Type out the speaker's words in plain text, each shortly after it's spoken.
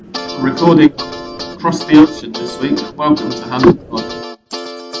recording across the ocean this week. Welcome to Hamilton Pod.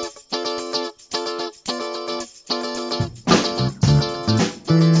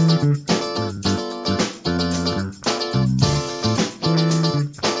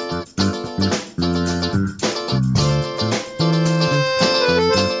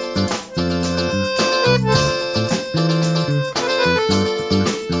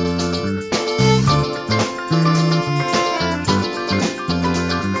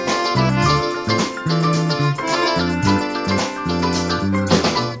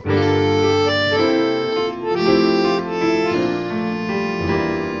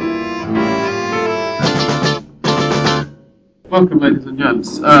 Welcome, ladies and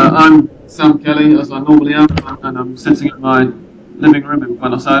gents. I'm Sam Kelly, as I normally am, and I'm sitting in my living room in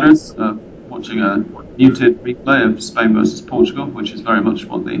Buenos Aires, watching a muted replay of Spain versus Portugal, which is very much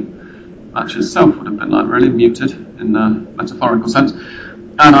what the match itself would have been like, really muted in a metaphorical sense.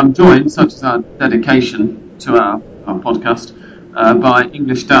 And I'm joined, such as our dedication to our podcast, by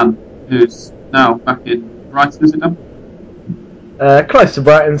English Dan, who's now back in Brighton, is it Dan? Close to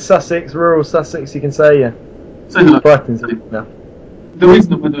Brighton, Sussex, rural Sussex, you can say, yeah. Say hello. Brighton's now. The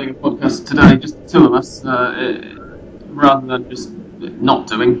reason that we're doing a podcast today, just the two of us, rather than just not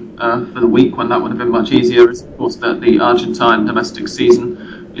doing for the week when that would have been much easier, is of course that the Argentine domestic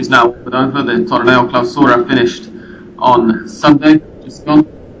season is now over. The Torneo Clausura finished on Sunday, just gone.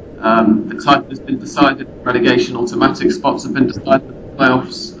 The title has been decided, relegation automatic spots have been decided, the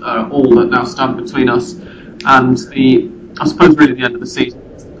playoffs are all that now stand between us and I suppose really the end of the season.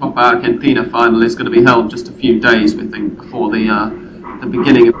 Copa Argentina final is going to be held just a few days, we think, before the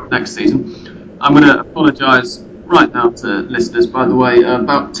beginning of the next season. I'm going to apologise right now to listeners, by the way.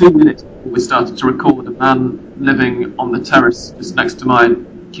 About 2 minutes before we started to record, a man living on the terrace just next to my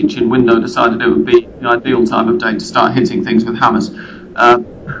kitchen window decided it would be the ideal time of day to start hitting things with hammers.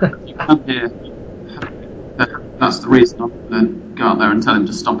 You can hear that's the reason. I'm going to go out there and tell him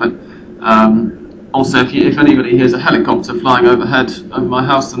to stop it. Also, if anybody hears a helicopter flying overhead over my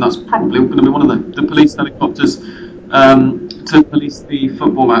house, then that's probably going to be one of the police helicopters to police the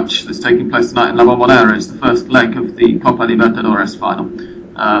football match that's taking place tonight in La Bombonera. It's the first leg of the Copa Libertadores final.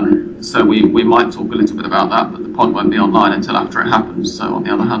 So we might talk a little bit about that, but the pod won't be online until after it happens. So on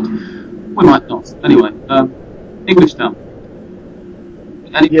the other hand, we might not. Anyway, English now.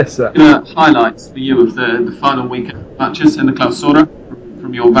 Yes, sir. Highlights for you of the final weekend matches in the Clausura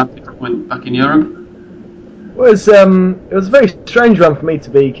from your vantage point back in Europe? It was a very strange one for me to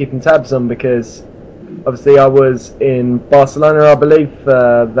be keeping tabs on because obviously I was in Barcelona, I believe,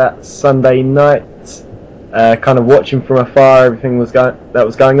 that Sunday night, kind of watching from afar everything that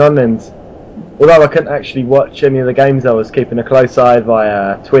was going on, and although I couldn't actually watch any of the games, I was keeping a close eye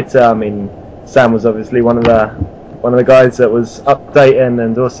via Twitter. I mean, Sam was obviously one of the guys that was updating,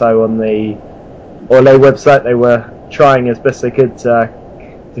 and also on the Ole website they were trying as best they could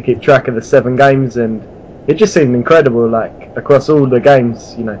to keep track of the 7 games, and it just seemed incredible. Like across all the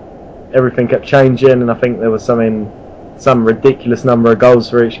games, everything kept changing, and I think there was some ridiculous number of goals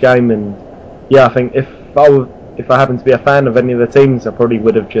for each game. And yeah, I think if I happened to be a fan of any of the teams, I probably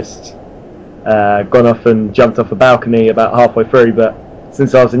would have just gone off and jumped off a balcony about halfway through. But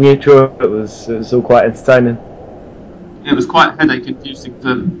since I was a neutral, it was all quite entertaining. It was quite headache-inducing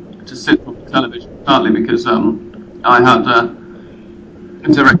to sit from the television, partly because I had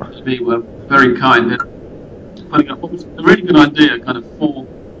DirecTV were very kind in putting up what was a really good idea, kind of 4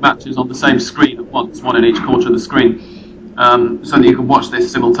 matches on the same screen at once, one in each quarter of the screen, so that you can watch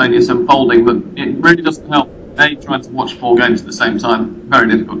this simultaneous unfolding. But it really doesn't help. Trying to watch 4 games at the same time, very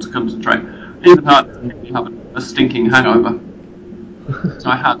difficult to concentrate. Even harder if you have a stinking hangover. So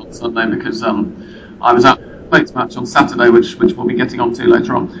I had on Sunday because I was at the Plates match on Saturday, which we'll be getting onto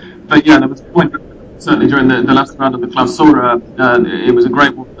later on. But yeah, there was a point, certainly during the last round of the Clausura, it was a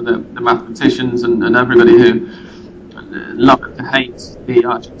great one for the mathematicians and everybody who loved to hate the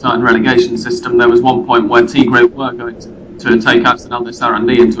Argentine relegation system. There was one point where Tigre were going to take Arsenal de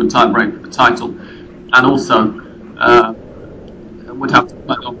Sarandí into a tie-break for the title, and also would have to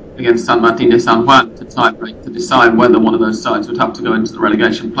play off against San Martín de San Juan to tie-break to decide whether one of those sides would have to go into the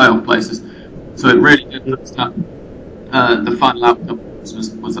relegation playoff places. So it really did look that the final outcome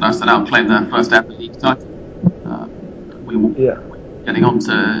was that Arsenal claimed their first ever league title. We will be getting on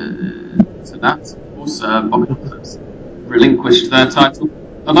to that. Of course, Boca relinquished their title.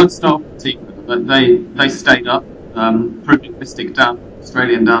 I'd like to start off with the team, but they stayed up, proving Mystic Dan,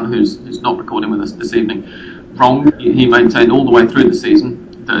 Australian Dan, who's not recording with us this evening, wrong. He maintained all the way through the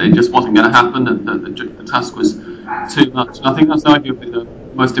season that it just wasn't going to happen, and that the task was too much. And I think that's arguably the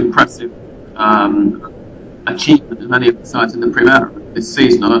most impressive achievement of any of the sides in the Primera. this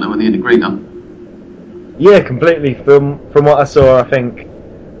season. I don't know whether you'd agree now. Yeah, completely. From what I saw, I think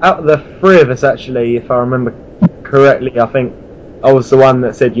out of the three of us, actually, if I remember correctly, I think I was the one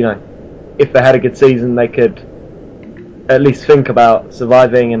that said, if they had a good season, they could at least think about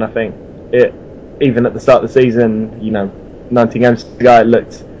surviving. And I think even at the start of the season, 19 games to go, it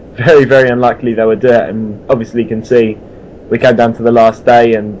looked very, very unlikely they would do it. And obviously, you can see we came down to the last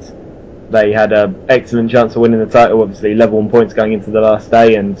day, and they had an excellent chance of winning the title. Obviously, level on points going into the last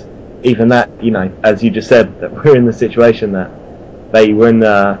day, and even that, as you just said, that we're in the situation that they were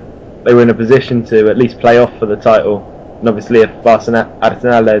in a position to at least play off for the title. And obviously, if Arsenal had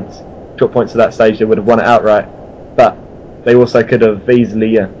dropped points at that stage, they would have won it outright. But they also could have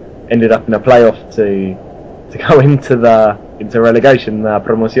easily ended up in a playoff to go into relegation,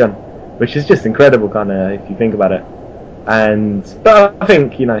 promotion, which is just incredible, kind of, if you think about it. But I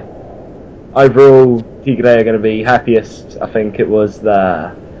think overall Tigre are going to be happiest. I think it was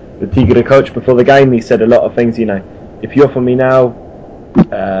the Tigre coach before the game. He said a lot of things. If you offer me now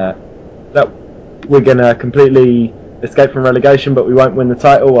that we're going to completely escape from relegation, but we won't win the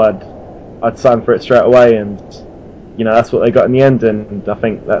title, I'd sign for it straight away. And that's what they got in the end. And I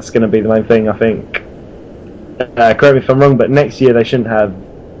think that's going to be the main thing. I think, correct me if I'm wrong, but next year they shouldn't have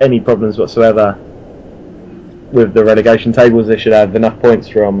any problems whatsoever with the relegation tables. They should have enough points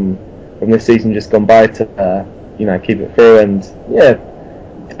from this season just gone by to keep it through. And yeah,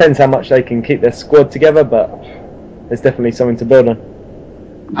 depends how much they can keep their squad together, but there's definitely something to build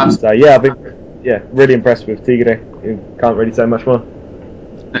on. So yeah, I've been really impressed with Tigre. Can't really say much more.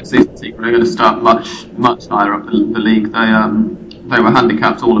 Next season, Tigre are going to start much higher up the league. They were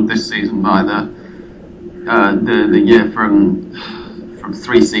handicapped all of this season by the year from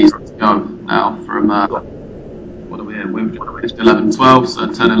 3 seasons ago now. From what are we in? We've finished 11-12, so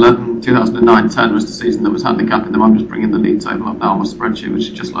 10-11. 2009-10 was the season that was handicapping them. I'm just bringing the league table up now on my spreadsheet, which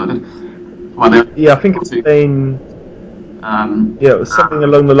is just loaded. I think it's been. It was something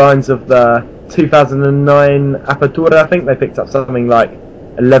along the lines of the 2009 Apertura. I think they picked up something like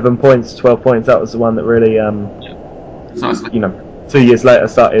 11 points, 12 points. That was the one that really, precisely. 2 years later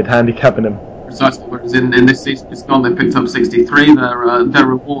started handicapping them. Precisely. Whereas in this season just gone, they picked up 63. Their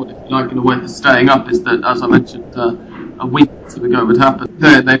reward, if you like, in a way for staying up is that, as I mentioned a week or two ago, would happen.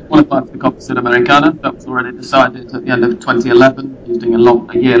 They qualified for the Copa Sudamericana. That was already decided at the end of 2011, using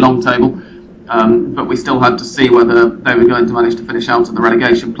a year-long table. But we still had to see whether they were going to manage to finish out of the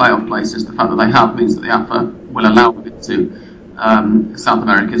relegation playoff places. The fact that they have means that the AFA will allow it to South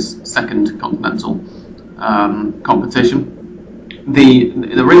America's second continental competition. The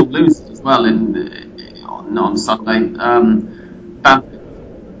real losers as well on Sunday, Banfield,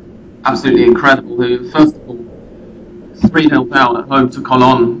 absolutely incredible. Who first of all 3-0 down at home to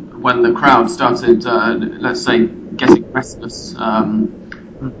Colon when the crowd started, let's say, getting restless.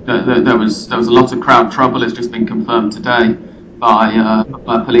 There was a lot of crowd trouble. It's just been confirmed today by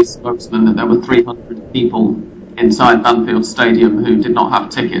a police spokesman that there were 300 people inside Banfield Stadium who did not have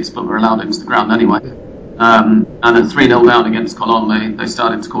tickets but were allowed into the ground anyway. And at 3-0 down against Colon, they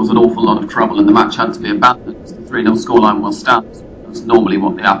started to cause an awful lot of trouble, and the match had to be abandoned. The 3-0 scoreline will stand. That's normally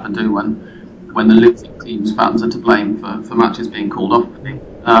what the AFA do when the losing team's fans are to blame for matches being called off.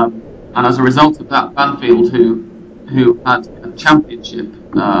 And as a result of that, Banfield, who had a championship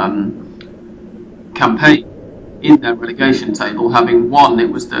campaign in their relegation table, having won,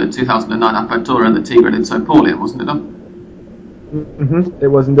 it was the 2009 Apertura that Tigre did so poorly, wasn't it? It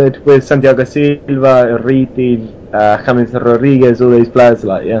was indeed, with Santiago Silva, Riti, James Rodriguez, all these players.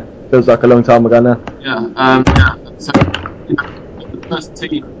 Feels like a long time ago now. So the first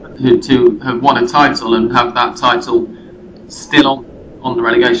team to have won a title and have that title still on the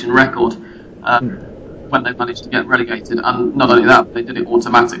relegation record when they managed to get relegated. And not only that, they did it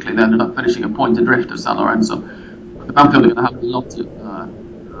automatically. They ended up finishing a point adrift of San Lorenzo. The Banfield are going to have a lot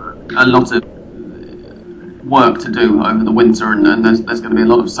of work to do over the winter, and there's going to be a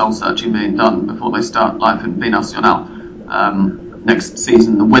lot of soul searching being done before they start life in Binacional next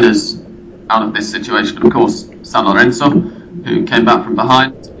season. The winners out of this situation, of course, San Lorenzo, who came back from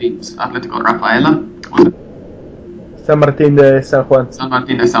behind to beat Atletico Rafaela. San Martín de San Juan. San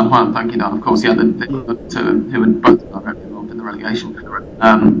Martín de San Juan, thank you, Dan. Of course, the two who had both directly involved in the relegation.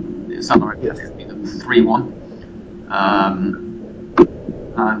 San Lorenzo beat them 3-1.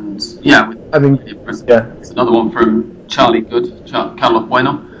 And yeah, it's another one from Charlie Good, Carlos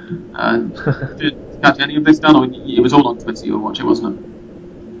Bueno. Did you catch any of this, Dan? Or it was all on Twitter you were watching, wasn't it?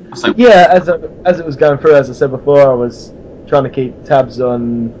 Yeah, as it was going through, as I said before, I was trying to keep tabs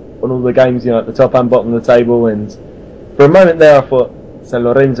on all the games, at the top and bottom of the table, and for a moment there I thought San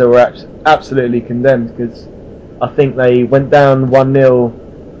Lorenzo were absolutely condemned, because I think they went down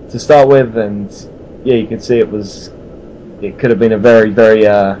 1-0 to start with, and yeah, you could see it could have been a very, very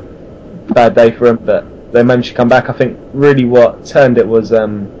bad day for them, but they managed to come back. I think really what turned it was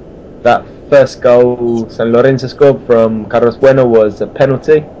that first goal San Lorenzo scored from Carlos Bueno was a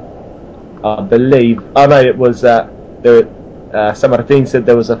penalty, I believe. Oh no, it was San Martin said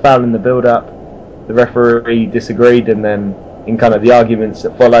there was a foul in the build-up. The referee disagreed, and then in kind of the arguments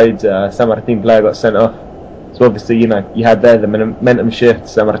that followed, San Martin player got sent off. So obviously, you had there the momentum shift.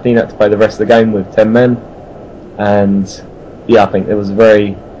 San Martin had to play the rest of the game with 10 men, and yeah, I think it was a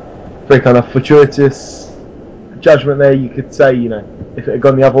very, very kind of fortuitous judgment there. You could say, if it had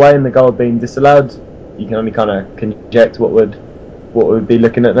gone the other way and the goal had been disallowed, you can only kind of conject what we'd be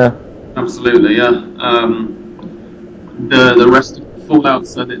looking at now. Absolutely, yeah. The rest of the fallout,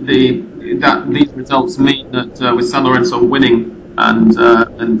 so that these results mean that with San Lorenzo winning and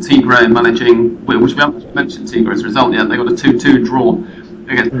Tigre managing, which we haven't actually mentioned Tigre's result yet, they got a 2-2 draw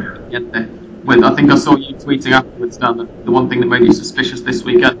against Independiente. I think I saw you tweeting afterwards, Dan, that the one thing that made you suspicious this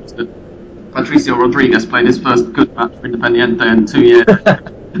weekend was that Patricio Rodriguez played his first good match for Independiente in 2 years.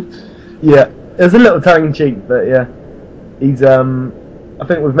 Yeah, it was a little tongue-in-cheek, but yeah, he's I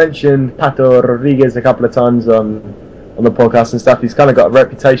think we've mentioned Pato Rodriguez a couple of times on the podcast and stuff. He's kind of got a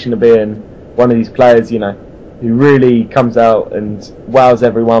reputation of being one of these players, who really comes out and wows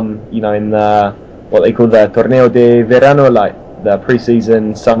everyone, in what they call the Torneo de Verano, like the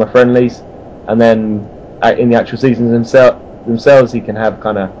pre-season summer friendlies, and then in the actual seasons themselves, he can have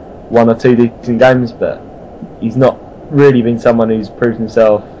kind of one or two decent games, but he's not really been someone who's proved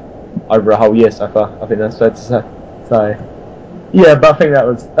himself over a whole year so far. I think that's fair to say. So, yeah, but I think that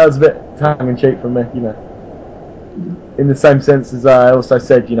was a bit tongue-in-cheek from me, in the same sense as I also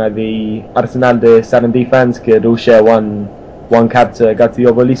said, the Arsenal de Sarandí fans could all share one cab to go to the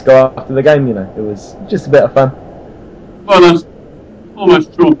Obelisco after the game. It was just a bit of fun. Well, that's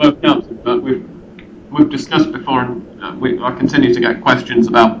almost true on both counts, but we've discussed before, and I continue to get questions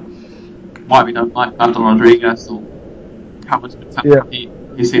about why we don't like Pato Rodriguez or how much of a talent he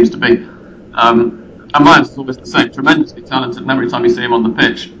seems to be. And mine's always the same, tremendously talented, and every time you see him on the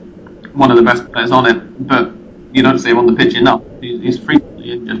pitch, one of the best players on it, but you don't see him on the pitch enough. He's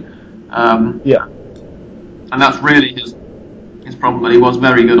frequently injured. And that's really his problem, but he was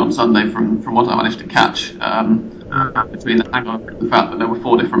very good on Sunday from what I managed to catch, between the hangover and the fact that there were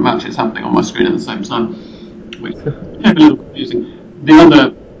 4 different matches happening on my screen at the same time, which became a little confusing. The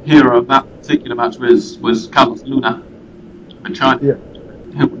other hero of that particular match was Carlos Luna, for China,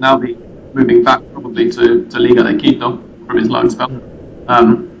 who will now be moving back probably to Liga de Quito from his loan spell.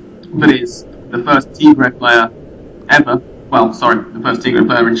 But he's the first Tigre player ever, the first Tigre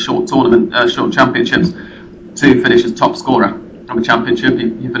player in short championships to finish as top scorer of a championship.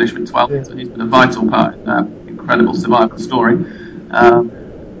 He finished with 12, so he's been a vital part in that incredible survival story.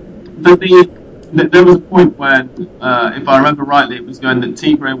 But there was a point when, if I remember rightly, it was going that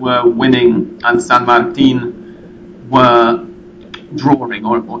Tigre were winning and San Martin were drawing,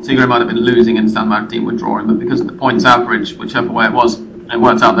 or Tigre might have been losing and San Martin were drawing, but because of the points average, whichever way it was, it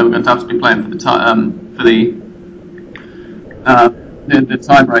worked out they were going to have to be playing for the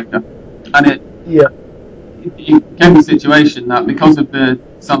tiebreaker, and it became a situation that because of the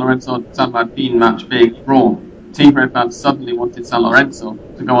San Lorenzo San Martin match being a draw, Tigre fans suddenly wanted San Lorenzo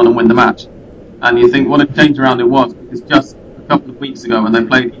to go on and win the match, and you think what a change around it was, because just a couple of weeks ago when they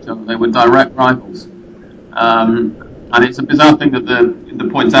played each other, they were direct rivals. And it's a bizarre thing that the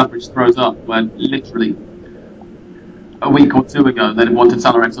points average throws up, where literally a week or two ago they'd wanted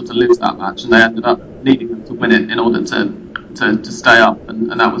San Lorenzo to lose that match, and they ended up needing them to win it in order to stay up,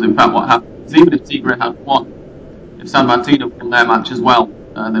 and that was in fact what happened. Because even if Tigre had won, if San Martino won their match as well,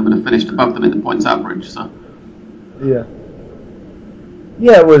 they would have finished above them in the points average. So it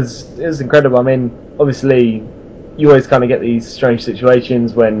was incredible. I mean, obviously you always kind of get these strange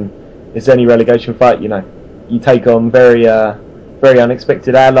situations when it's any relegation fight. You take on very very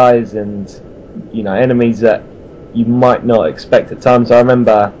unexpected allies and enemies that you might not expect at times. I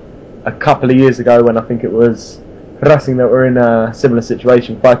remember a couple of years ago when I think it was Racing that were in a similar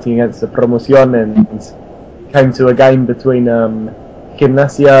situation, fighting against the Promoción, and came to a game between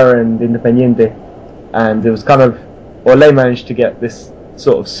Gimnasia and Independiente, and it was kind of, they managed to get this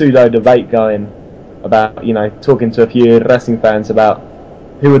sort of pseudo debate going about, talking to a few Racing fans about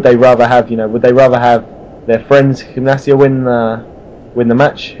who would they rather have. Would they rather have their friends Gimnasia win the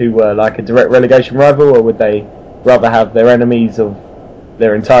match, who were like a direct relegation rival, or would they rather have their enemies of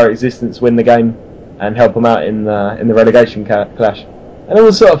their entire existence win the game and help them out in the relegation clash? And it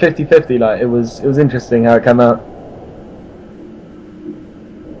was sort of 50-50. Like it was interesting how it came out.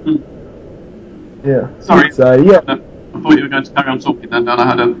 Yeah. Sorry, So yeah. I thought you were going to carry on talking then, and I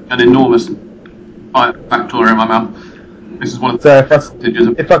had an enormous factor in my mouth. This is one of So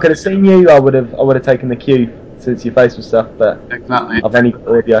the if I could have seen you, I would have taken the cue since your face was stuff, but exactly. I've only got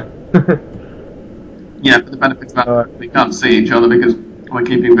audio. Yeah, for the benefit of that, Alright. we can't see each other because we're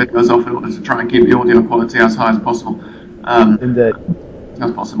keeping videos off in order to try and keep the audio quality as high as possible. Indeed.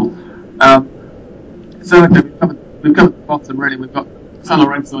 As possible. So okay, we've covered the bottom really. We've got San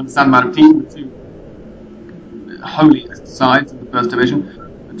Lorenzo and San Martin, the two holiest sides of the first division,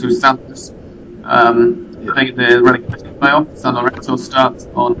 the two Santos. Playing the relegation playoff. San Lorenzo starts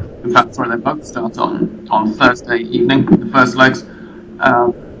on. In fact, sorry, they both start on Thursday evening. The first legs.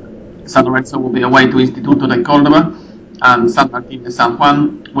 San Lorenzo will be away to Instituto de Córdoba, and San Martín de San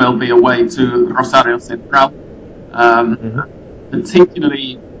Juan will be away to Rosario Central.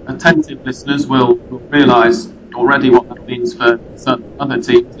 Particularly attentive listeners will realise already what that means for certain other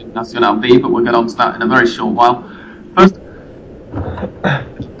teams in Nacional B, but we'll get on to that in a very short while. First,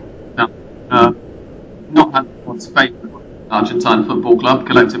 not had one's favourite Argentine football club,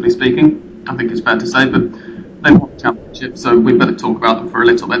 collectively speaking, I think it's fair to say, but they won the championship, so we better talk about them for a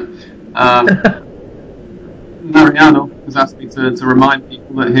little bit. Mariano has asked me to remind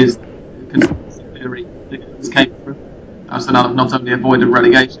people that his conspiracy theory came through. Arsenal have not only avoided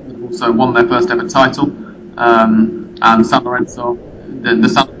relegation, but also won their first ever title. And San Lorenzo, the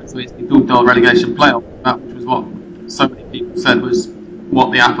San Lorenzo Instituto relegation playoff, which was what so many people said was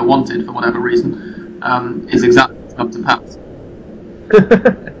what the AFA wanted for whatever reason, is exactly what's come to pass.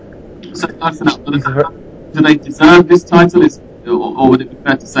 So Arsenal, do they deserve this title? Or would it be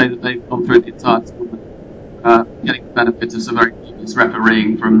fair to say that they've gone through the entire tournament getting the benefit of some very dubious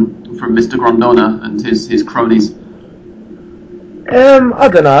refereeing from Mr. Grondona and his cronies? I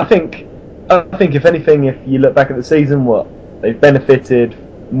don't know. I think if anything, if you look back at the season, what they've benefited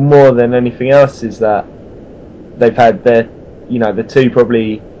more than anything else is that they've had the two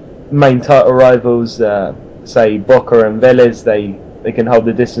probably main title rivals, say Boca and Vélez. They can hold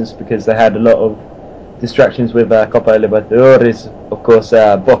the distance because they had a lot of distractions with Copa Libertadores. Of course,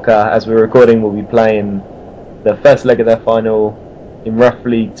 Boca, as we're recording, will be playing the first leg of their final in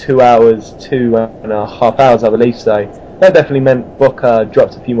roughly 2 hours, 2.5 hours, I believe. So that definitely meant Boca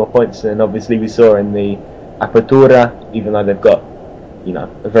dropped a few more points than obviously we saw in the Apertura, even though they've got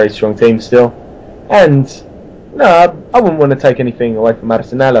a very strong team still. And no, I wouldn't want to take anything away from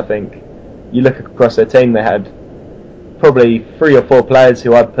Arsenal. I think you look across their team, they had probably 3 or 4 players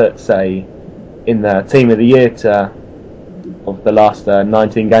who I'd put, say, in the team of the year of the last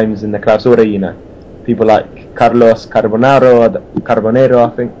 19 games in the Clausura. People like Carlos Carbonero,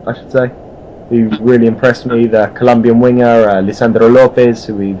 I think I should say, who really impressed me. The Colombian winger Lisandro Lopez,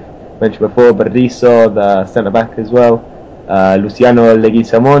 who we've mentioned before, Berrizo, the centre back as well, Luciano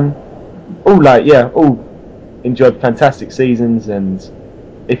Leguizamon. All enjoyed fantastic seasons. And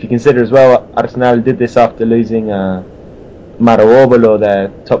if you consider as well, Arsenal did this after losing Maro Obolo, their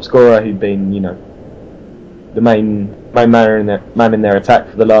top scorer, who'd been the main man in their attack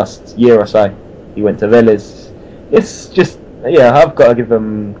for the last year or so. He went to Vélez. It's just, I've got to give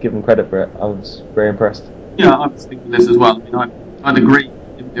them credit for it. I was very impressed. Yeah, I was thinking this as well. I mean, I'd agree.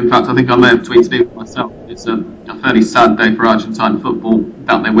 In fact, I think I may have tweeted it myself. It's a fairly sad day for Argentine football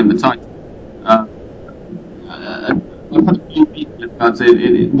that they win the title. I've had a few people, in fact,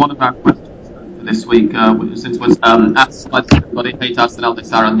 in one of our questions for this week, since was asked by somebody, hate Arsenal de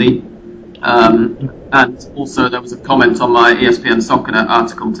Sarandi. And also there was a comment on my ESPN Soccernet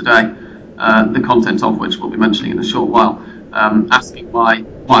article today, the content of which we'll be mentioning in a short while, asking why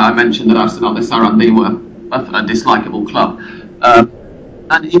I mentioned that Arsenal de Sarandi were a dislikable club.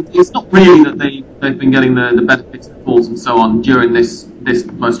 And it's not really that they've been getting the benefits of balls and so on during this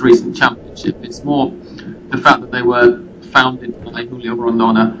most recent championship. It's more the fact that they were founded by Julio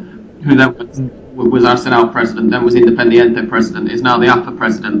Grondona, who then was Arsenal president, then was Independiente president, is now the AFA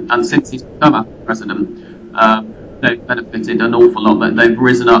president, and since he's become AFA president, they've benefited an awful lot. They've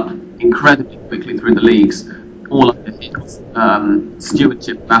risen up incredibly quickly through the leagues, all under his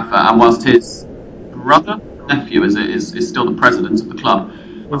stewardship of AFA, and whilst his nephew is still the president of the club.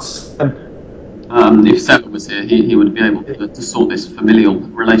 If Seba was here, he would be able to sort this familial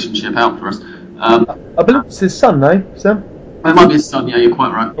relationship out for us. I believe it's his son, no, Sam? It might be his son, yeah, you're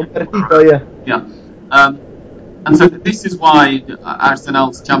quite right. Yeah. And so this is why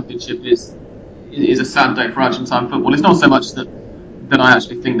Arsenal's championship is a sad day for Argentine football. It's not so much that I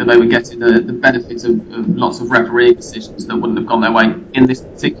actually think that they were getting the benefit of lots of referee decisions that wouldn't have gone their way in this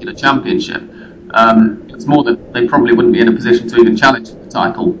particular championship. It's more that they probably wouldn't be in a position to even challenge the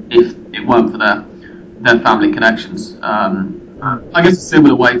title if it weren't for their family connections. I guess a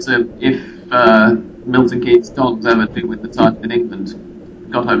similar way to if Milton Keynes Dons ever do win the title in England,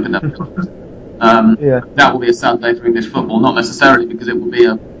 God hope it never comes. That will be a sad day for English football, not necessarily because it will be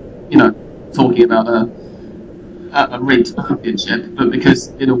talking about a rigged championship, but because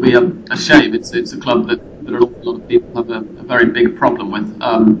it'll be a shame. It's a club that an awful lot of people have a very big problem with.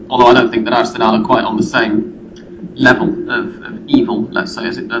 Although I don't think that Arsenal are quite on the same level of evil, let's say,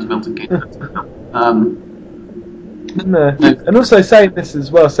 as Milton Keynes. No. And also saying this as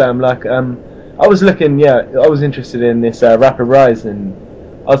well, Sam, I was interested in this Rapid Rise, and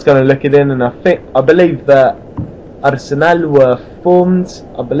I was going to look it in, and I believe that Arsenal were formed,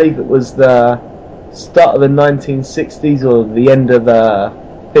 I believe it was the start of the 1960s or the end of the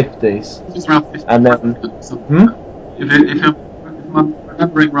 50s. It's around 50. And then... If I'm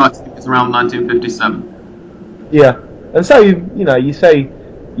remembering right, I think it's around 1957. Yeah. And so, you say,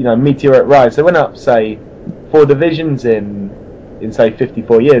 meteoric rise. They went up, say, 4 divisions in say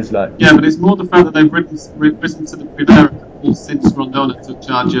 54 years, like. Yeah, but it's more the fact that they've risen to the Primera since Rondona took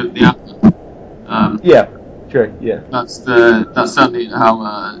charge of the APA. Yeah, true. Yeah. That's certainly how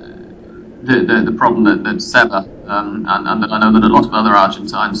the problem that Seba and I know that a lot of other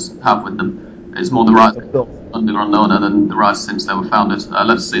Argentines have with them. It's more the rise under Rondona than the rise since they were founded.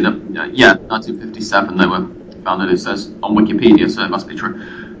 Let's see, 1957 they were founded. It says on Wikipedia, so it must be true.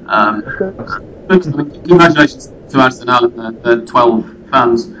 But congratulations to Arsenal and their 12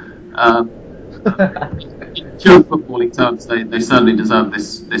 fans. Pure footballing terms, they certainly deserve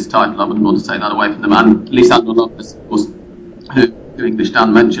this title. I wouldn't want to take that away from them. And Lisandro Lopez, of course, who English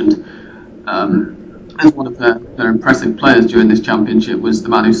Dan mentioned, as one of their impressive players during this championship, was the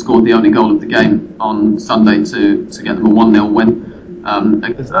man who scored the only goal of the game on Sunday to get them a 1-0 win.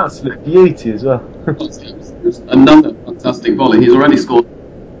 It's an absolute beauty as well. Another fantastic volley. He's already scored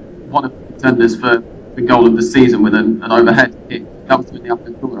one of the contenders for the goal of the season with an overhead kick. That was in the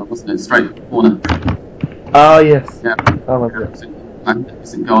upper corner, wasn't it? Straight to the corner. Oh, yes. Yeah. Oh, my God.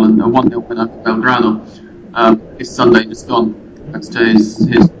 Magnificent goal and a 1-0 win over Belgrano. His Sunday just gone thanks to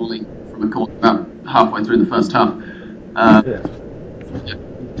his volley from a corner about halfway through the first half.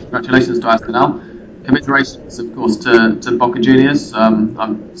 Congratulations to Arsenal. Commiserations, of course, to Boca Juniors.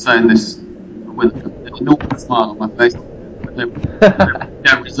 I'm saying this with an enormous smile on my face.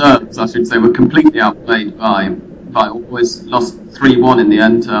 Reserves, I should say, were completely outplayed by All Boys. Lost 3-1 in the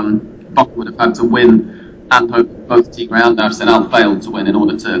end. Boca would have had to win and hope that both Tigre and Arsenal failed to win in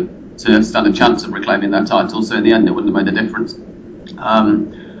order to stand a chance of reclaiming their title. So in the end, it wouldn't have made a difference.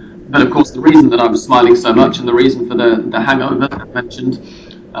 But of course, the reason that I was smiling so much, and the reason for the hangover that I mentioned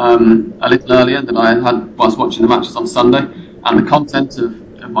a little earlier that I had whilst watching the matches on Sunday, and the content of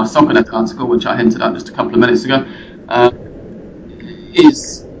my SoccerNet article, which I hinted at just a couple of minutes ago,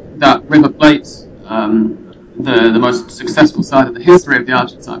 is that River Plate, the most successful side in the history of the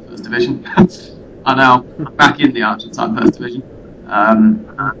Argentine First Division, are now back in the Argentine First Division.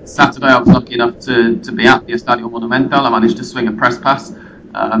 Saturday I was lucky enough to be at the Estadio Monumental. I managed to swing a press pass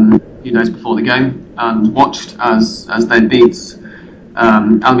a few days before the game and watched as they beat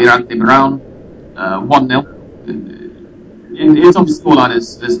Almirante Brown 1-0. It's on the scoreline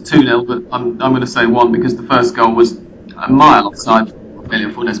as 2-0, but I'm going to say 1 because the first goal was a mile offside from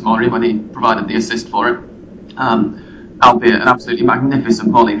Rogelio Funes Mori when he provided the assist for it. Albeit an absolutely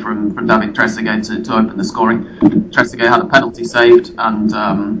magnificent volley from David Trezeguet to open the scoring. Trezeguet had a penalty saved and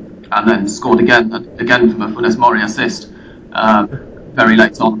then scored again from a Funes Mori assist very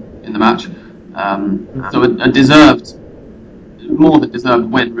late on in the match. So a more than deserved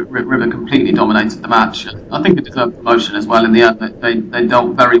win. River completely dominated the match. I think it deserved promotion as well in the end. They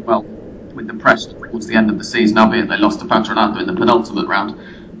dealt very well with the pressure towards the end of the season, albeit they lost to Patronato in the penultimate round.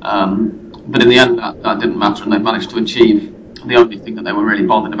 But in the end, that didn't matter, and they managed to achieve the only thing that they were really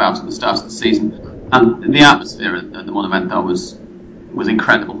bothered about at the start of the season. And the atmosphere at the Monumental was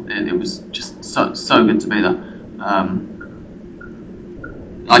incredible. It was just so good to be there.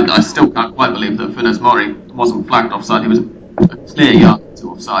 I still can't quite believe that Funes Mori wasn't flagged offside. He was a clear yard to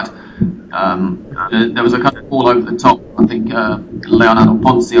offside. There was a kind of ball over the top, I think, Leonardo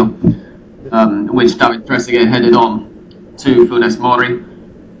Ponzio, which David Trezeguet headed on to Funes Mori,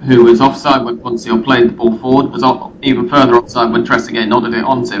 who was offside when Ponzio played the ball forward, was even further offside when Trezeguet nodded it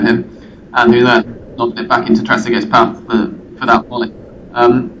onto him, and who then nodded it back into Trezeguet's path for that volley.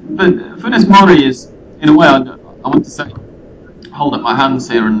 But Funes Mori is, in a way, I want to say, hold up my hands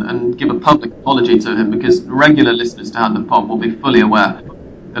here and give a public apology to him, because regular listeners to Hand and Pod will be fully aware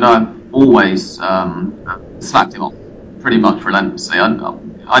that I've always slacked him off pretty much relentlessly.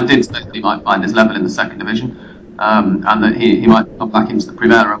 I did say that he might find his level in the second division, and that he might come back into the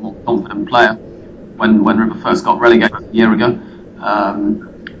Primera a more confident player when River first got relegated a year ago.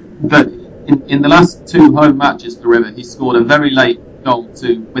 But in the last two home matches for River, he scored a very late goal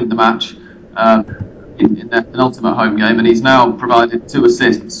to win the match in their penultimate home game, and he's now provided 2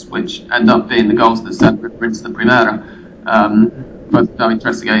 assists, which end up being the goals that sent River into the Primera. Both David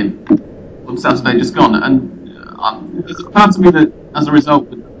Trezeguet on Saturday just gone, and there's a part of me that, as a result,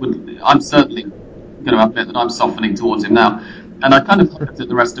 I'm certainly going to admit that I'm softening towards him now, and I kind of hope that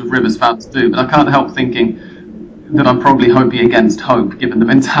the rest of River's fans do, but I can't help thinking that I'm probably hoping against hope, given the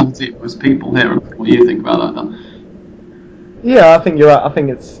mentality of most people here. What do you think about that, Dan? Yeah, I think you're right. I think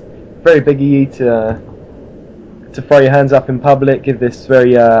it's very big of you to throw your hands up in public, give this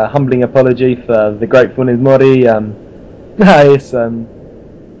very humbling apology for the great Funes Mori. No, it's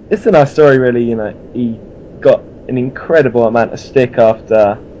a nice story, really. You know, he got an incredible amount of stick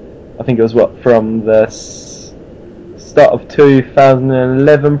after, I think it was from the start of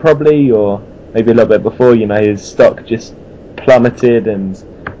 2011, probably, or maybe a little bit before. You know, his stock just plummeted, and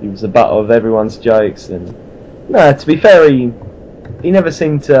he was the butt of everyone's jokes. And no, to be fair, he never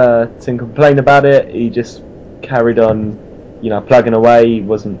seemed to complain about it. He just carried on, you know, plugging away. He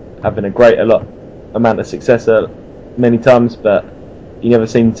wasn't having a great amount of success many times, but he never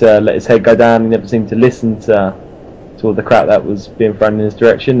seemed to let his head go down. He never seemed to listen to all the crap that was being thrown in his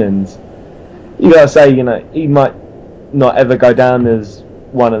direction. And you gotta say, you know, he might not ever go down as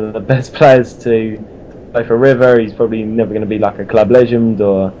one of the best players to play for River. He's probably never going to be like a club legend,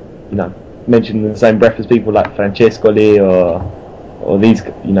 or, you know, mentioned in the same breath as people like Francescoli or these,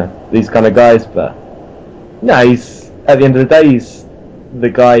 you know, these kind of guys. But no, he's, at the end of the day, he's the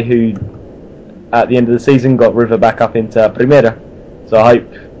guy who at the end of the season got River back up into Primera. So I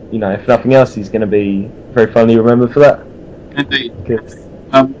hope, you know, if nothing else, he's going to be very fondly remembered for that. Indeed.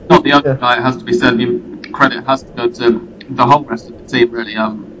 Not the other guy, it has to be said. Credit has to go to the whole rest of the team, really.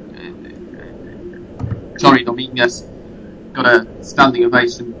 Jory Dominguez got a standing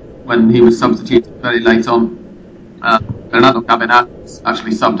ovation when he was substituted very late on. Fernando Cabenas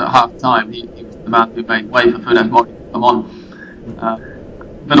actually subbed at half time. He was the man who made way for Funes Mori to come on.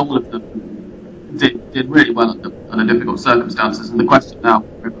 But all of them did really well under difficult circumstances. And the question now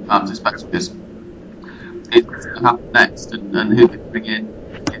for River fans especially is what's going to happen next, and who they bring in.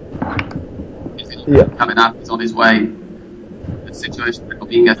 Cabenas is on his way. The situation with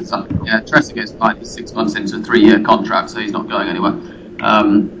Dominguez is up. Yeah, Trezeguet is fine. He's 6 months into a 3-year contract, so he's not going anywhere.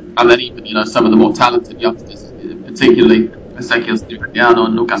 And then even, you know, some of the more talented youngsters, particularly Ezequiel Cipriano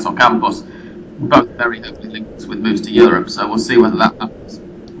and Lucas Ocampos, both very heavily linked with moves to Europe. So we'll see whether that happens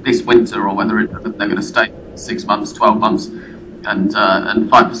this winter or whether they're going to stay 6 months, 12 months, and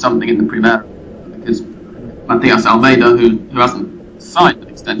fight for something in the Primera. Because Matias Almeida, who hasn't signed an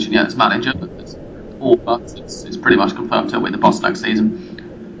extension yet as manager, but all but it's pretty much confirmed he'll win the boss next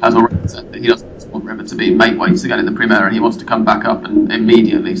season, has already said that he doesn't want River to be mate weights again in the Primera, and he wants to come back up and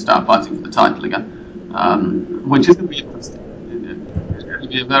immediately start fighting for the title again, which is going to be interesting. It's going to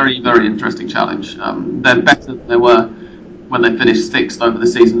be a very, very interesting challenge. They're better than they were when they finished 6th over the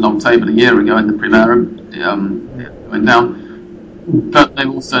season-long table a year ago in the Primera, going down, but they've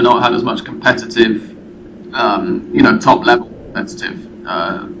also not had as much competitive, top-level competitive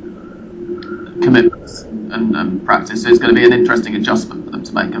commitments and practice. So it's going to be an interesting adjustment for them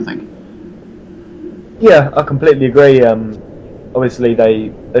to make, I think. Yeah, I completely agree. Obviously,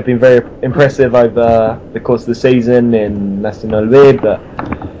 they've been very impressive over the course of the season in Nacional B, but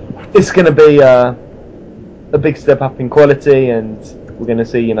it's going to be a big step up in quality, and we're going to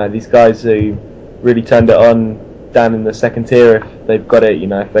see, you know, these guys who really turned it on down in the second tier, if they've got it, you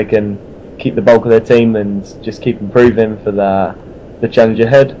know, if they can keep the bulk of their team and just keep improving for the challenge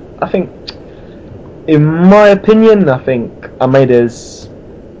ahead. I think, in my opinion, Almeida's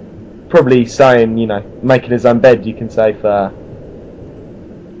probably saying, you know, making his own bed, you can say, for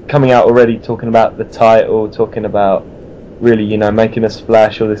coming out already talking about the title, talking about really, you know, making a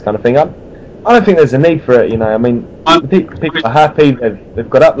splash, all this kind of thing. I don't think there's a need for it, you know. I mean, people are happy, they've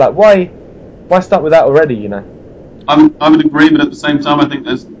got up. Like, why start with that already, you know? I would agree, but at the same time, I think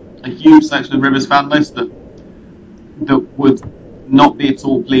there's a huge section of Rivers fan base that would not be at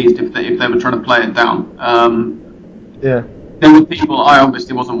all pleased if they were trying to play it down. Yeah. There were people. I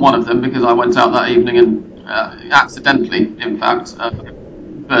obviously wasn't one of them because I went out that evening and accidentally, in fact.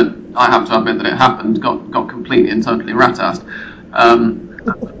 But I have to admit that it happened. Got completely and totally rat-assed.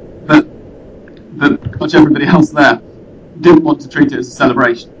 But pretty much everybody else there didn't want to treat it as a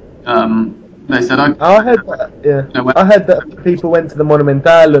celebration. They said, "Okay." I heard that. Yeah, you know, I heard that people went to the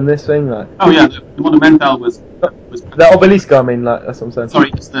Monumental and this thing, like. Oh yeah, the Monumental was the Obelisco. I mean, like, that's what I'm saying.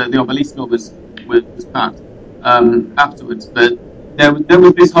 Sorry, just the Obelisco was packed afterwards. But there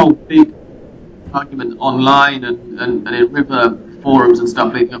was this whole big argument online and in River forums and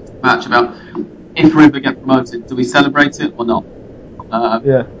stuff leading up to the match about if River get promoted, do we celebrate it or not?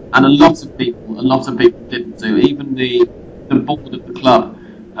 And a lot of people didn't do. Even the board of the club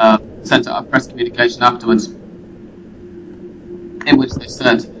sent out a press communication afterwards, in which they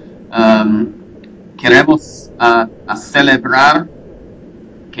said, queremos a celebrar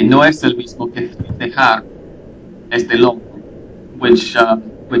que no es el mismo que festejar este logro, which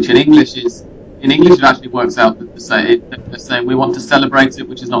in English it actually works out that they're saying we want to celebrate it,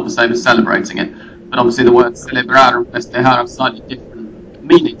 which is not the same as celebrating it. But obviously the words celebrar and festejar have slightly different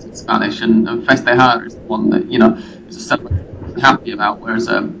meanings in Spanish, and festejar is the one that, you know, is a celebration to be happy about, whereas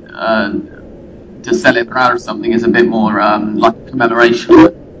to celebrar something is a bit more like a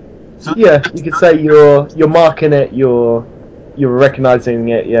commemoration. So, yeah, you could say you're marking it, you're recognising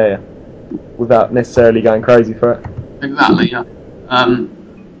it, without necessarily going crazy for it. Exactly, yeah.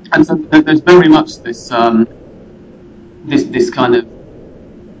 And so there's very much this this kind of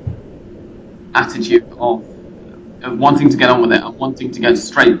attitude of wanting to get on with it and wanting to get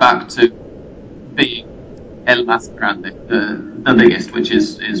straight back to being el más grande, the biggest, which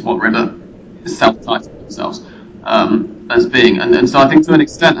is what River self-titled themselves as being. And so I think to an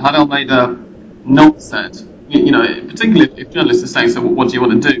extent, had Almeida not said, you know, particularly if journalists are saying, so what do you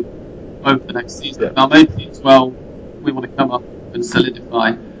want to do over the next season? Yeah. Almeida thinks, well, we want to come up and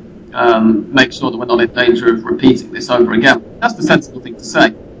solidify, make sure that we're not in danger of repeating this over again. That's the sensible thing to say.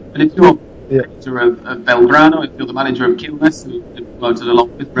 But if you're the manager of Belgrano, if you're the manager of Quilmes, who've been promoted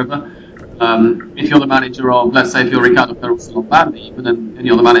along with River, if you're the manager of, let's say, if you're Ricardo Caruso Lombardi, even, and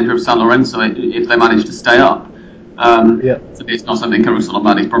you're the manager of San Lorenzo, if they manage to stay up, so it's not something Caruso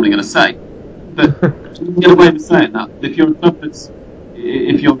Lombardi is probably going to say, but you can get away with saying that. If you're a club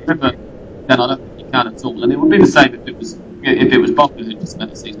if you're River, then I don't think you can at all. And it would be the same if it was Boca who just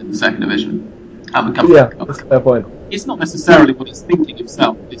spent a season in the second division. That's a fair point. It's not necessarily what he's thinking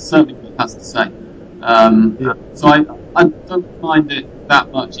himself, it's certainly what he has to say. So I don't mind it that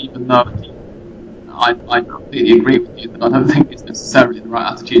much, even though I completely agree with you that I don't think it's necessarily the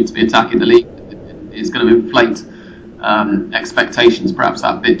right attitude to be attacking the league. It's going to inflate expectations perhaps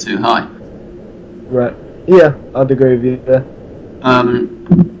that bit too high. Right. Yeah, I'd agree with you there.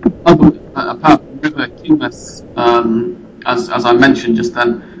 Apart from River, Quilmes, as I mentioned just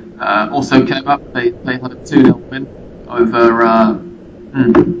then, also came up. They had a 2-0 win over. I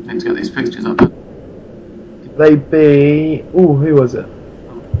need to get these fixtures up. They beat. Who was it?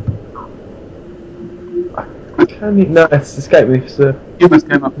 No, it's escaped me. So. Quilmes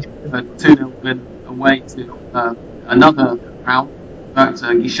came up with a 2-0 win away to another ground, in fact,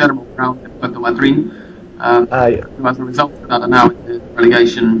 Guillermo ground in Puerto Madryn. Who, as a result of that, are now in the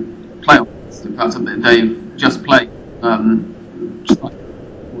relegation playoffs. In fact, they've just played. Just like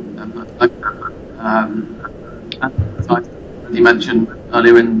and as I already mentioned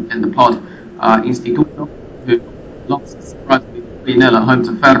earlier in the pod, Instituto, who lost surprisingly 3-0 at home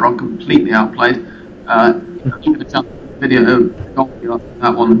to Ferro, completely outplayed. Even a chance video of goal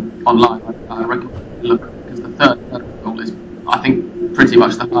that one online, I recommend you look, because the third goal is, I think, pretty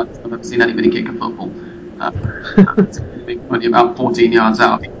much the hardest I've ever seen anybody kick a football. Only about 14 yards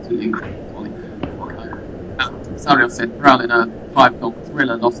out, absolutely incredible. Rosario Central in a 5-goal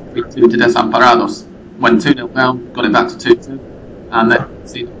thriller lost 3-2 to Desamparados. Went 2-0 down, got it back to 2-2, and then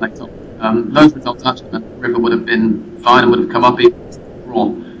see the play top. Those results actually meant River would have been fine and would have come up even draw.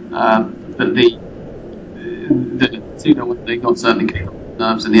 But the 2-0 they got certainly kicked off the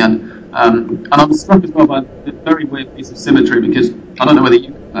nerves in the end. And I was struck as well by a very weird piece of symmetry, because I don't know whether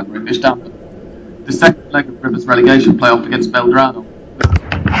you can remember it, Bishtam, but the second leg of River's relegation playoff against Belgrano.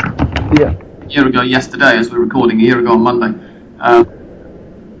 A year ago yesterday, as we're recording, a year ago on Monday,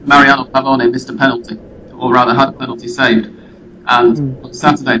 Mariano Pavone missed a penalty, or rather had a penalty saved. And on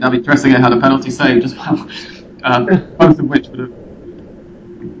Saturday, David Trezeguet had a penalty saved as well, both of which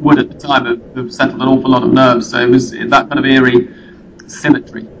would at the time have settled an awful lot of nerves. So it was that kind of eerie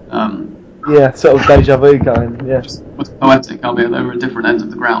symmetry. Sort of deja vu kind. Yeah, just was poetic, albeit they were at different ends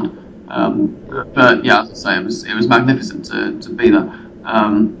of the ground. But yeah, as I say, it was magnificent to be there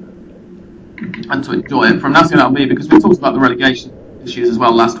and to enjoy it from Nacional B, because we talked about the relegation issues as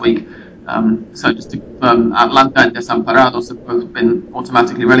well last week. So just to confirm, Atlanta and Desamparados have both been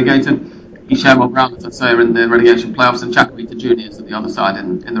automatically relegated. Guillermo Brown, as I say, are in the relegation playoffs, and Chacarita Juniors at the other side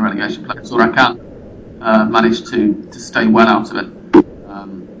in the relegation playoffs. Huracan managed to stay well out of it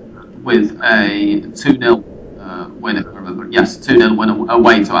with a 2-0 win, if I remember. Yes, 2-0 win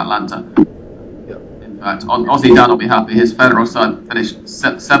away to Atlanta. In fact, Ozzy Dan will be happy. His Ferro side finished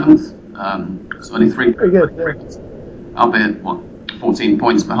 7th, so only 3 points, albeit 14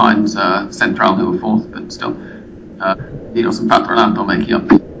 points behind Central, who were 4th, but still. Dinos and Patronato making up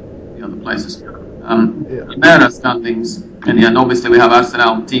the other places. Primera standings, in the end, obviously we have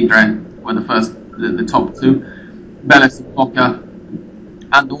Arsenal, Tigre, were the top two. Vélez and Boca,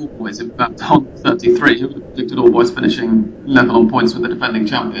 and All Boys, in fact, on 33. Who would have predicted All Boys finishing level on points with the defending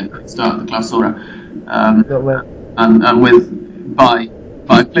champion at the start of the Clausura? And with by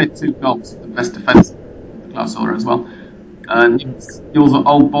a clear 2 goals, the best defence of the Clausura as well. Yours are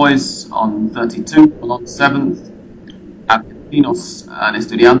Old Boys on 32, on 7th. Argentinos and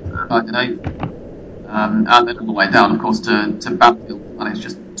Estudiantes tied in 8th. And then all the way down, of course, to Banfield, and it's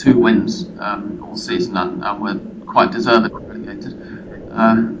just 2 wins all season, and we're quite deservedly relegated.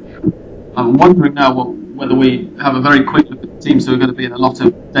 I'm wondering now whether we have a very quick look at the teams who are going to be in a lot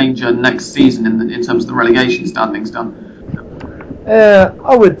of danger next season in terms of the relegation standings done.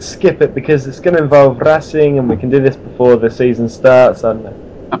 I would skip it because it's going to involve Racing, and we can do this before the season starts. I don't know.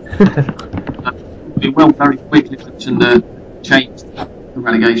 We will very quickly mention the change to the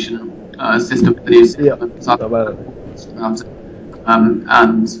relegation system for the new season. About it.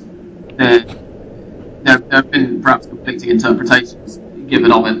 And there have been perhaps conflicting interpretations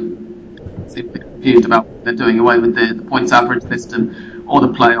given of it. Seem a bit confused about what they're doing away with the points average system or the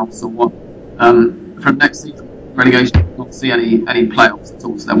playoffs or what. From next season, relegation will not see any playoffs at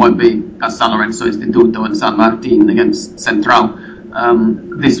all, so there won't be San Lorenzo, Instituto and San Martin against Central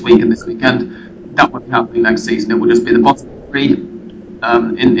this week and this weekend. That won't be happening next season. It will just be the bottom 3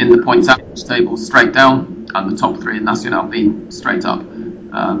 in the points average table straight down, and the top 3 in Nacional being straight up.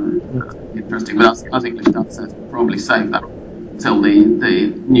 Interesting, but as English Dad says, we'll probably save that until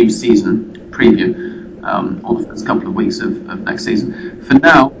the new season preview, or the first couple of weeks of next season. For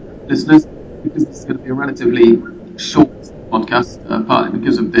now, listeners, because this is going to be a relatively short podcast, partly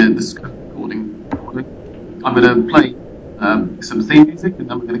because of the recording, I'm going to play some theme music, and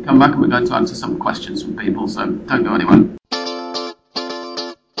then we're going to come back and we're going to answer some questions from people, so don't go anywhere.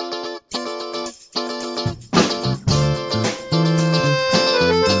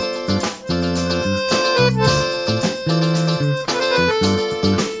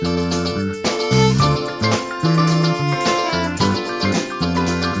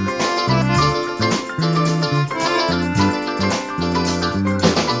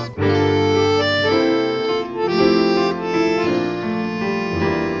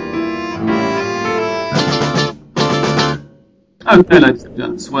 Okay, ladies and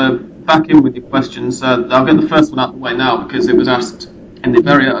gents, we're back in with your questions. I'll get the first one out of the way now because it was asked in the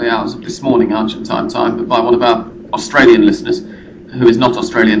very early hours of this morning, Argentine time, but by one of our Australian listeners, who is not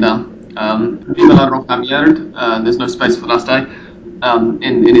Australian now. Viva la Roja Mierd, there's no space for the last A,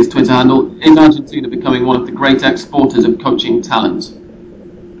 in his Twitter handle. Is Argentina becoming one of the great exporters of coaching talent?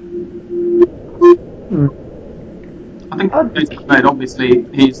 I think Jason made, obviously,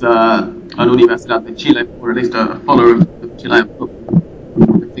 he's an Universidad de Chile, or at least a follower of Chilean football.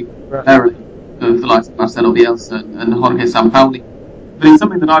 I think primarily of the likes of Marcelo Bielsa and Jorge Sampaoli. But it's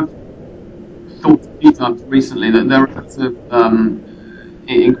something that I've thought a few times recently, that there are an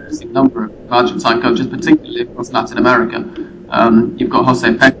increasing number of Argentine coaches, particularly across Latin America. You've got Jose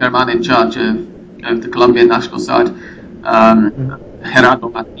Peckerman in charge of the Colombian national side. Gerardo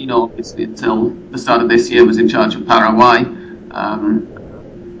Martino, obviously, until the start of this year, was in charge of Paraguay.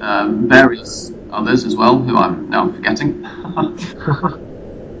 Various others as well, who I'm now forgetting.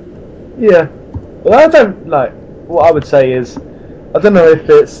 Yeah. Well, I don't like. What I would say is, I don't know if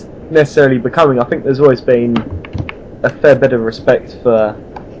it's necessarily becoming. I think there's always been a fair bit of respect for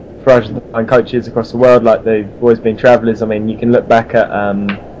Argentine coaches across the world. Like, they've always been travellers. I mean, you can look back at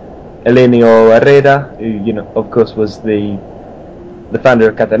Elenio Herrera, who, of course, was the founder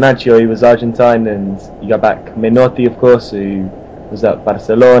of Catenaccio. He was Argentine, and you go back Menotti, of course, who was at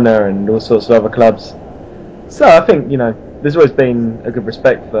Barcelona and all sorts of other clubs. So I think, there's always been a good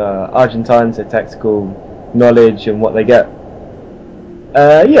respect for Argentines, their tactical knowledge and what they get.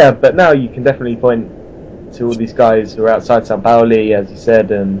 But now you can definitely point to all these guys who are outside Sampaoli, as you said,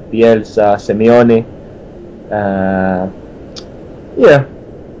 and Bielsa, Simeone.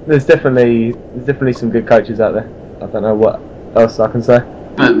 There's definitely some good coaches out there. I don't know what else I can say.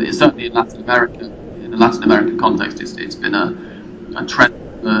 But it's certainly in Latin America, in the Latin American context, it's been a trend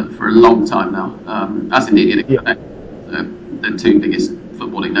for a long time now, as indeed it affects the 2 biggest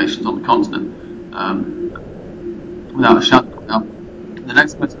footballing nations on the continent, without a shadow of a doubt. The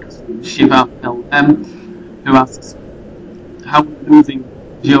next question is from Shiva LM, who asks, how will losing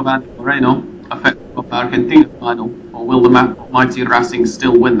Giovanni Moreno affect the Copa Argentina final, or will the mighty Racing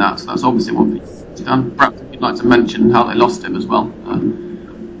still win that? So that's obviously what we've done. Perhaps if you'd like to mention how they lost him as well.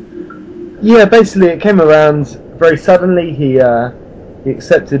 Basically it came around very suddenly. He he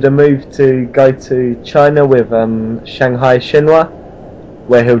accepted a move to go to China with Shanghai Shenhua,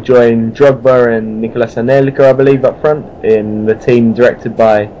 where he'll join Drogba and Nicolas Anelka, I believe, up front in the team directed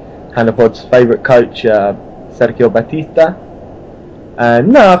by Hannah Pod's favourite coach, Sergio Batista. And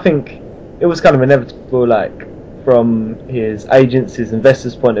no, I think it was kind of inevitable, like, from his agents, his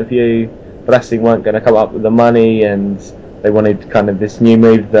investors' point of view. Racing weren't going to come up with the money, and they wanted kind of this new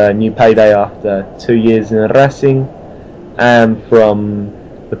move, the new payday after 2 years in Racing. And from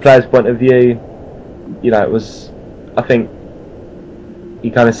the players' point of view, it was, I think,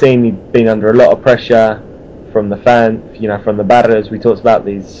 you kind of seen he'd been under a lot of pressure from the fans, from the barras. We talked about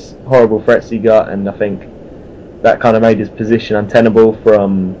these horrible threats he got, and I think that kind of made his position untenable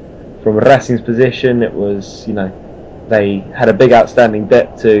from Racing's position. It was, they had a big outstanding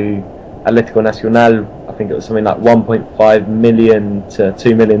debt to Atlético Nacional. I think it was something like $1.5 million to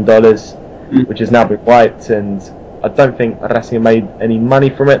 $2 million, which has now been wiped, and I don't think Racing made any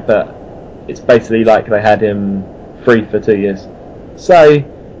money from it, but it's basically like they had him free for 2 years. So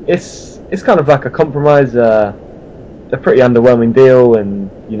it's kind of like a compromise, a pretty underwhelming deal,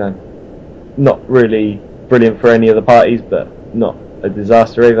 and not really brilliant for any of the parties, but not a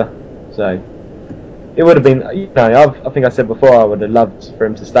disaster either. So it would have been, I think I said before I would have loved for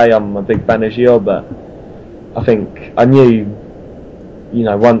him to stay. I'm a big fan of Gio, but I think I knew,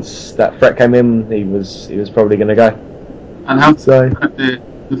 once that threat came in, he was probably going to go. And how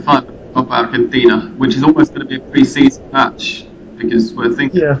the final of Argentina, which is almost going to be a pre-season match, because we're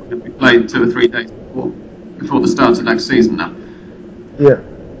thinking it's going to be played 2 or 3 days before the start of next season now. Yeah,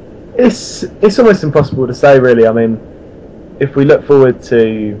 it's almost impossible to say, really. I mean, if we look forward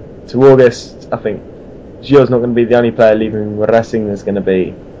to August, I think Gio's not going to be the only player leaving Racing. There's going to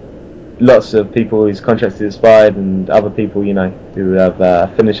be lots of people whose contracts is expired, and other people, who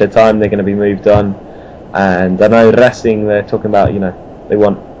have finished their time. They're going to be moved on. And I know Racing, they're talking about, they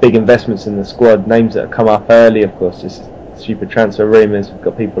want big investments in the squad. Names that have come up early, of course, just stupid transfer rumours. We've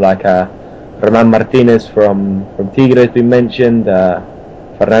got people like Roman Martinez from Tigre has been mentioned,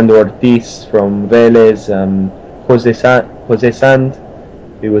 Fernando Ortiz from Vélez, Jose Sand,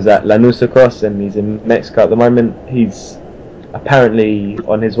 who was at Lanús across, and he's in Mexico at the moment. He's apparently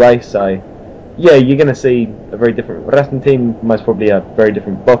on his way, so yeah, you're going to see a very different Racing team, most probably a very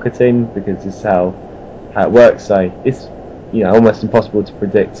different Boca team, because this is how it works. So it's almost impossible to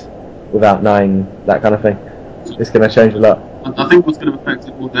predict without knowing that kind of thing. It's going to change a lot. I think what's going to affect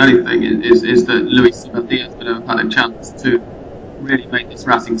it more than anything is that Luis Mendía is going to have had a chance to really make this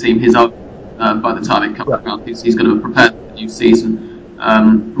Racing team his own by the time it comes around. He's going to have prepared for the new season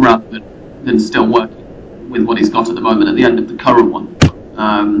rather than still working with what he's got at the moment at the end of the current one.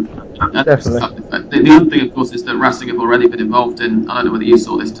 Definitely. The other thing, of course, is that Racing have already been involved in, I don't know whether you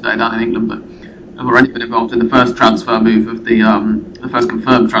saw this today down in England, but have already been involved in the first transfer move of the first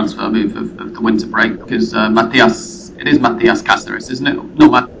confirmed transfer move of the winter break, because Matias Cáceres, isn't it? No,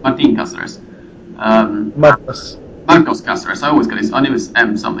 Martín Cáceres. Marcos Cáceres. I knew it was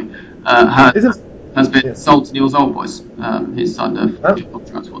M something. Has been sold to Newell's Old Boys. He's signed a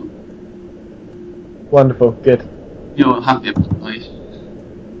contract for them. Wonderful, good. You're happy about that?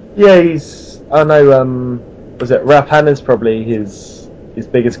 Yeah, I know. Was it Ralph Hanna's probably his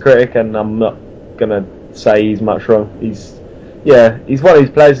biggest critic, and I'm not gonna say he's much wrong. He's one of these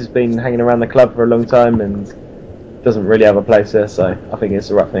players who's been hanging around the club for a long time and doesn't really have a place there. So I think it's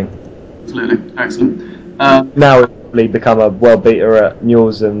the right thing. Absolutely, excellent. Now he'll probably become a world beater at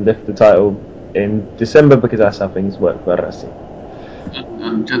Newell's and lift the title in December, because that's how things work for Racing.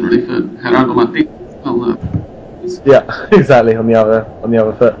 And generally for Gerardo Martín. Yeah, exactly. On the other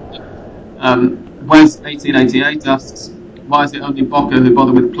foot. Wes 1888 asks, why is it only Boca who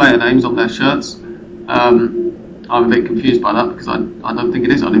bother with player names on their shirts? I'm a bit confused by that, because I don't think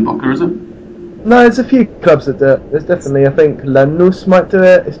it is only Boca, is it? No, there's a few clubs that do it. There's definitely, I think Lanús might do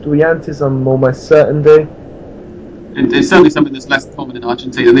it. Estudiantes, I'm almost certain do. It's certainly something that's less common in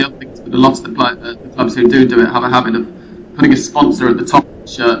Argentina. The other thing is that a lot of the clubs who do it have a habit of putting a sponsor at the top of the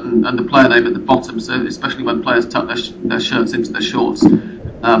shirt and the player name at the bottom. So especially when players tuck their shirts into their shorts,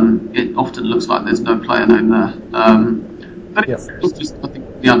 it often looks like there's no player name there. But it's just, I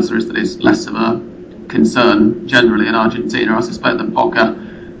think the answer is that it's less of a concern generally in Argentina. I suspect that Boca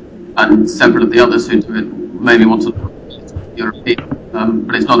and several of the others who do it maybe want to European,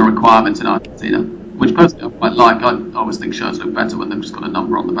 but it's not a requirement in Argentina, which personally I quite like. I always think shirts look better when they've just got a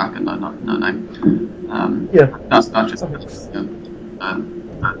number on the back and no name. That's just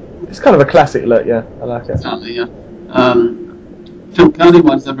it's kind of a classic look. Yeah, I like it. Exactly. Yeah. Phil Kearney,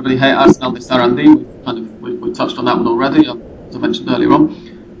 why does everybody hate Arsenal de Sarandí? We've touched on that one already, as I mentioned earlier on.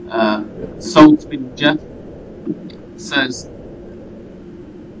 Soul Spin Jeff says,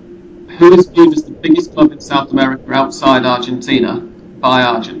 who is viewed as the biggest club in South America outside Argentina by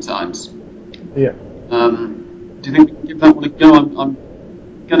Argentines. Yeah. Do you think we can give that one a go? I'm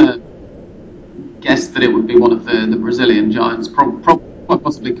going to guess that it would be one of the Brazilian giants, quite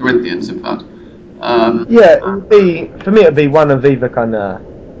possibly Corinthians, in fact. Yeah, it would be, for me, it would be one of either kind of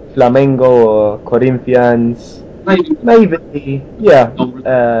Flamengo or Corinthians. Maybe, yeah.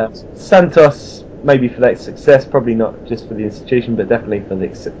 Santos, maybe for that success, probably not just for the institution, but definitely for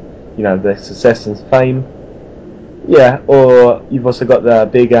the success and fame. Yeah, or you've also got the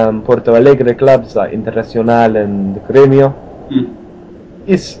big Porto Alegre clubs like Internacional and Grêmio.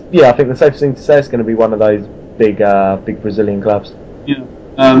 I think the safest thing to say is going to be one of those big Brazilian clubs. Yeah,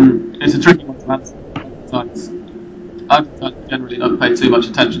 it's a tricky one to answer. Argentines generally don't pay too much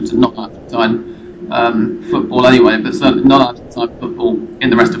attention to non-Argentine football anyway, but certainly non-Argentine football in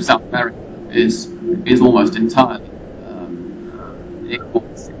the rest of South America is almost entirely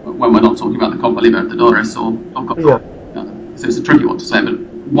when we're not talking about the Copa Libertadores or Copa. So it's a tricky one to say, but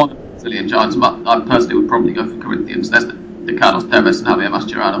one of the Brazilian giants, I personally would probably go for Corinthians. There's the Carlos Tevez and Javier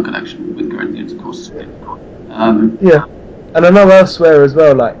Mascherano connection with Corinthians, of course. And I know elsewhere as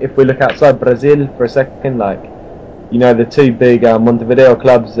well, like if we look outside Brazil for a second, like the two big Montevideo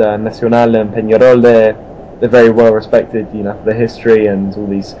clubs, Nacional and Peñarol, they're very well respected, for their history and all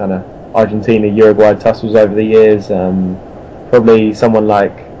these kind of Argentina, Uruguay tussles over the years. Probably someone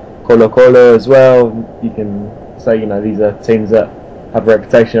like Colo Colo as well. You can say, these are teams that have a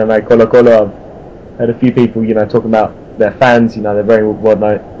reputation. I know Colo Colo, I've heard a few people, talking about their fans. They're very well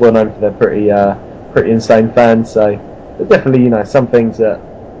known for their pretty insane fans. So there's definitely, some things that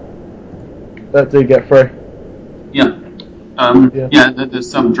do get through. There's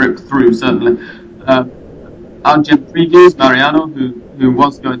some drip through, certainly. Argent Previews, Mariano, who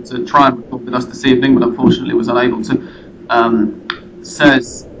was going to try and record with us this evening, but unfortunately was unable to,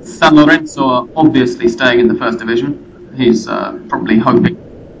 says San Lorenzo are obviously staying in the first division. He's probably hoping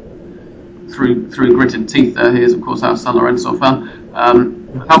through gritted teeth there. He is, of course, our San Lorenzo fan.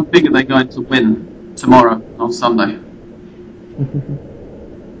 How big are they going to win tomorrow on Sunday?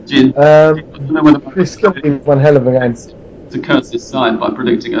 It's going to be one hell of a game. To curse his side by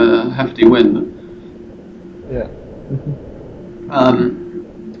predicting a hefty win. Yeah.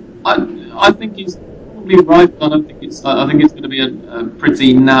 I think he's probably right, but I think it's going to be a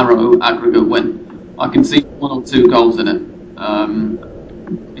pretty narrow aggregate win. I can see one or two goals in it,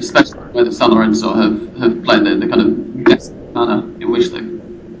 especially where the San Lorenzo have played in the kind of desperate manner in which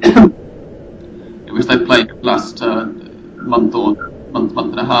they played last month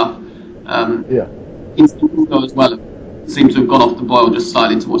and a half. His goal as well seems to have gone off the boil just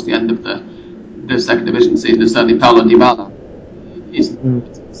slightly towards the end of the second division season. Certainly Paulo Dybala is the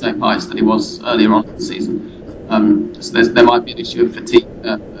same height that he was earlier on in the season. So there might be an issue of fatigue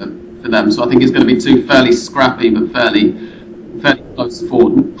for them. So I think it's going to be two fairly scrappy but fairly close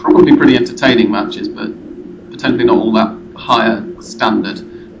fought, probably pretty entertaining matches, but potentially not all that higher standard.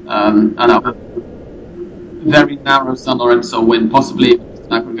 And a very narrow San Lorenzo win, possibly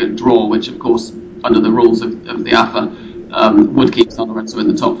an aggregate draw, which of course under the rules of the AFA would keep San Lorenzo in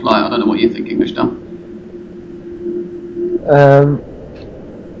the top flight. I don't know what you're thinking, Mishdan.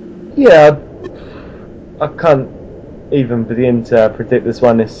 I can't even begin to predict this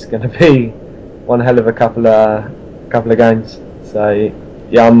one. It's going to be one hell of a couple of games. So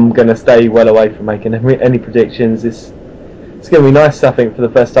I'm going to stay well away from making any predictions. It's going to be nice, I think, for the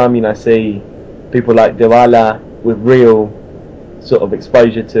first time. See people like Dybala with real sort of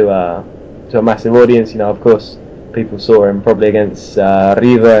exposure to a massive audience. Of course, people saw him probably against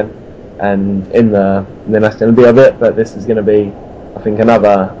River and in the National League a bit, but this is going to be, I think,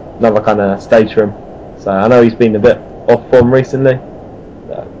 another kind of stage for him. So I know he's been a bit off form recently.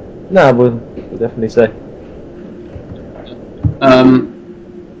 But no, we'll definitely see. Are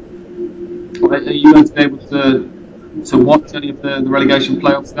you going to be able to watch any of the relegation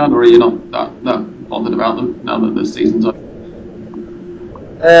playoffs now, or are you not that bothered about them now that the season's over?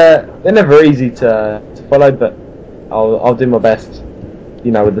 They're never easy to follow, but I'll do my best.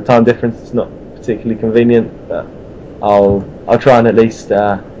 With the time difference, it's not particularly convenient, but I'll try and at least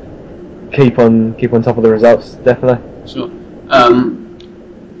keep on top of the results. Definitely. Sure.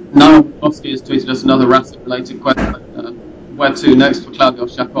 Niall Bukowski has tweeted us another Racing-related question. Where to next for Claudio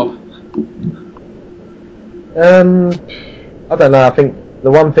Shakov? I don't know. I think the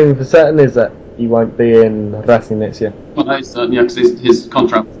one thing for certain is that he won't be in Racing next year. Well, no, certain, because his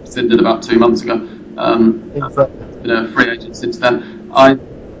contract was rescinded about 2 months ago. Exactly. He's been a free agent since then. I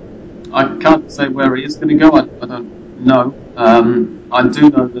can't say where he is going to go. I don't know. I do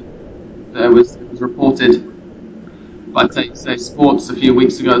know that it was reported by say Sports a few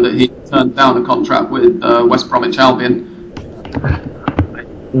weeks ago that he turned down a contract with West Bromwich Albion.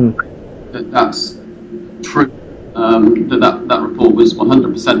 That's true. That report was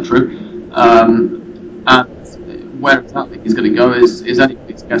 100% true. And where exactly he's going to go is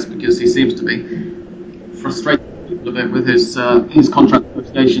anybody's guess, because he seems to be frustrating people a bit with his contract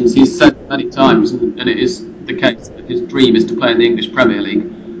negotiations. He's said many times, and it is the case, that his dream is to play in the English Premier League.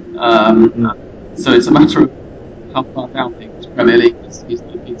 So it's a matter of how far down the English Premier League he's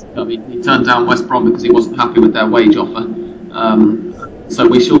looking to go. He turned down West Brom because he wasn't happy with their wage offer. So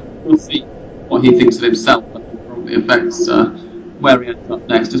we'll see what he thinks of himself. I think probably affects where he ends up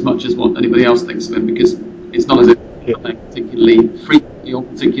next as much as what anybody else thinks of him, because it's not as if he's playing particularly frequently or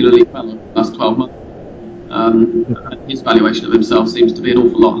particularly well over the last 12 months. His valuation of himself seems to be an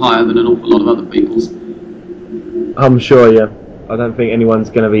awful lot higher than an awful lot of other people's. I'm sure, yeah. I don't think anyone's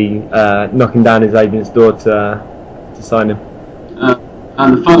going to be knocking down his agent's door to sign him.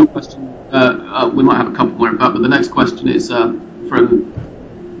 And the final question, we might have a couple more about, but the next question is from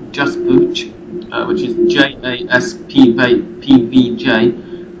Jaspooch, which is JASPVJ,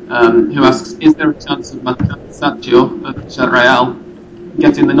 who asks, is there a chance of Masaccio of Villarreal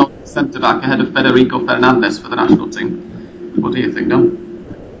getting the nod centre-back ahead of Federico Fernandez for the national team? What do you think, Don?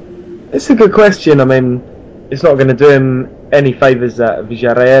 It's a good question. I mean, it's not going to do him any favours that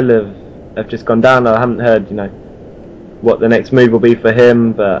Villarreal have just gone down. I haven't heard, what the next move will be for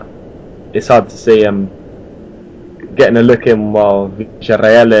him, but it's hard to see him getting a look in while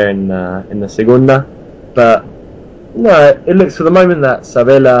Villarreal are in the Segunda. But no, it looks for the moment that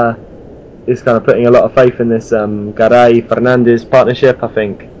Sabella is kind of putting a lot of faith in this Garay-Fernandez partnership. I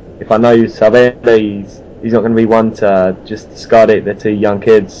think if I know Sabella, he's not going to be one to just discard it. They're two young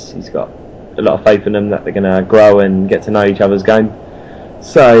kids. He's got a lot of faith in them that they're going to grow and get to know each other's game.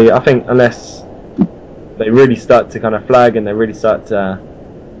 So I think unless they really start to kind of flag and they really start to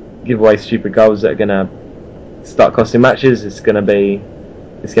give away stupid goals that are going to start costing matches, it's going to be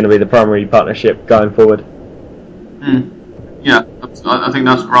the primary partnership going forward. Yeah, I think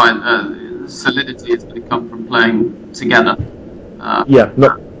that's right. Solidity is going to come from playing together. Yeah,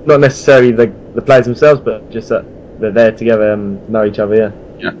 not necessarily the players themselves, but just that they're there together and know each other. Yeah.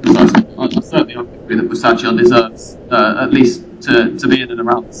 Yeah, I certainly agree that Masaccio deserves at least to be in and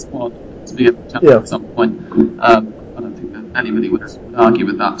around the squad, to be able to challenge at some point. I don't think that anybody would argue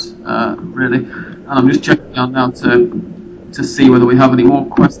with that, really. And I'm just checking out now to see whether we have any more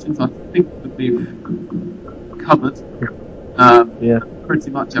questions. I think that we've covered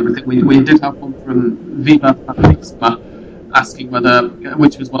pretty much everything. We did have one from Viva Patisma asking whether,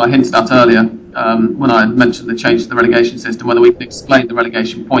 which was what I hinted at earlier when I mentioned the change to the relegation system, whether we can explain the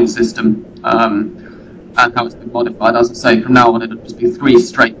relegation point system and how it's been modified. As I say, from now on it'll just be 3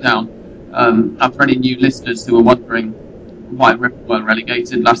 straight down. And for any new listeners who are wondering why River were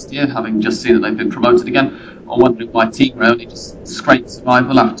relegated last year, having just seen that they've been promoted again, or wondering why Tigre only just scraped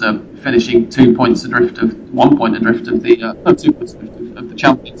survival after finishing 1 point adrift of the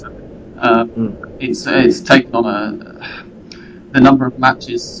champions. It's taken on the number of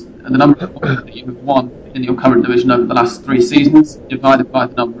matches and the number of points that you have won in your current division over the last 3 seasons, divided by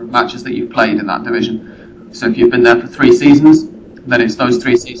the number of matches that you've played in that division. So if you've been there for 3 seasons, then it's those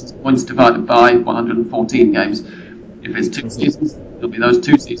 3 seasons points divided by 114 games. If it's 2 seasons, it'll be those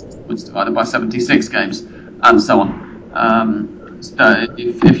 2 seasons points divided by 76 games, and so on.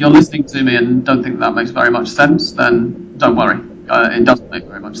 If you're listening to me and don't think that makes very much sense, then don't worry. It doesn't make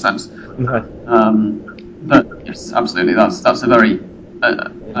very much sense. But yes, absolutely, that's a very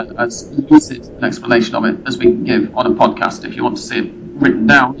as lucid an explanation of it as we can give on a podcast. If you want to see it written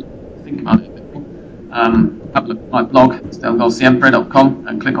down, think about it a bit more. Have a look at my blog, estelgolsiempre.com,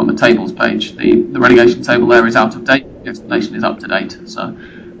 and click on the tables page. The relegation table there is out of date. The explanation is up to date. So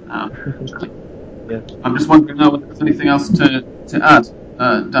I'm just wondering now whether there's anything else to add.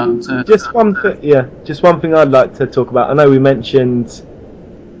 Just one thing I'd like to talk about. I know we mentioned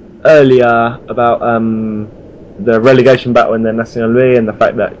earlier about the relegation battle in the Nacional B and the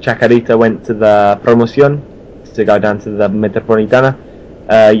fact that Chacarita went to the Promoción to go down to the Metropolitana.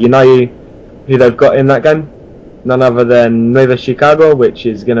 You know who they've got in that game? None other than Nueva Chicago, which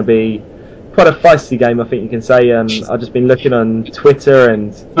is going to be quite a feisty game, I think you can say. I've just been looking on Twitter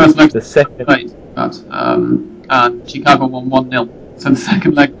and the second played that, and Chicago won 1-0. So the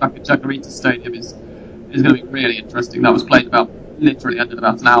second leg back at Chacarita Stadium is going to be really interesting. That was played literally ended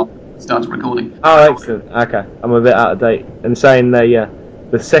about an hour before we started recording. Oh, excellent. Okay, I'm a bit out of date. And saying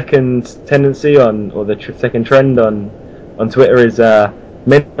the second tendency or the second trend on Twitter is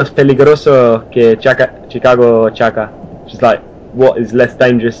menos peligroso que Chicago Chaka, which is like what is less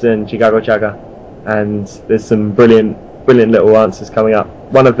dangerous than Chicago Chaka. and there's some brilliant little answers coming up.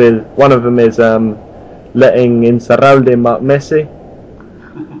 One of them is letting Insaurralde mark Messi,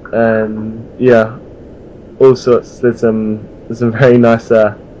 and yeah, all sorts. There's some very nice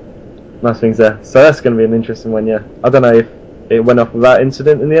things there. So that's going to be an interesting one. Yeah, I don't know if it went off without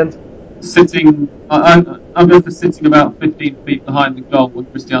incident in the end. I'm going for sitting about 15 feet behind the goal when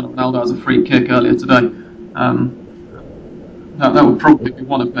Cristiano Ronaldo has a free kick earlier today. That would probably be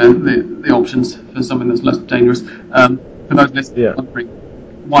one of the options for something that's less dangerous. For those listeners wondering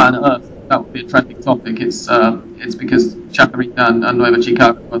why on earth that would be a trending topic, it's because Chacarita and Nueva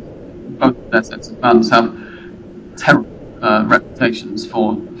Chicago, both of their sets of fans, have terrible reputations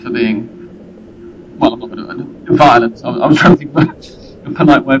for being, well, I'm not going to violent. I was trying to think of a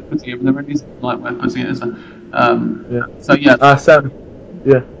polite way of putting it, but there really isn't a polite way of putting it, is there? So yeah. Sam.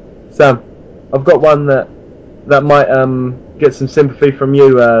 Yeah, Sam. I've got one that might get some sympathy from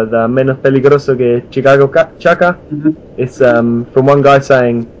you. The menos peligroso que Chicago Chaka. Mm-hmm. It's from one guy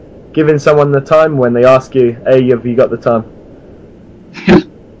saying, giving someone the time when they ask you, "Hey, have you got the time?"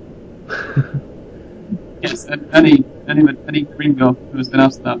 Yes, and any gringo who has been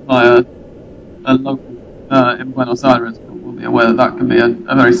asked that by a local in Buenos Aires will be aware that can be a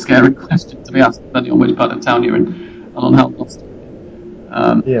very scary question to be asked, depending on which part of town you're in and on how lost.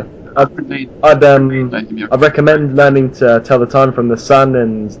 I'd recommend learning to tell the time from the sun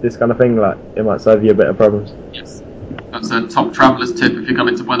and this kind of thing. Like, it might save you a bit of problems. Yes, that's a top traveller's tip if you're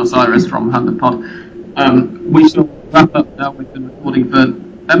coming to Buenos Aires from Hand and Pod. We shall wrap up now. We've been recording for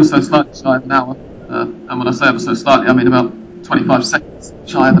ever so slightly shy of an hour, and when I say ever so slightly, I mean about 25 seconds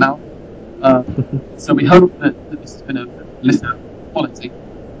shy of an hour. So we hope that this has been a listener quality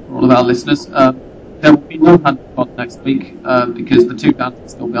for all of our listeners. There will be no Hand and Pod next week because the two bands will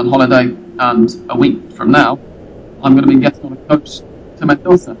still be on holiday, and a week from now, I'm going to be getting on a coach to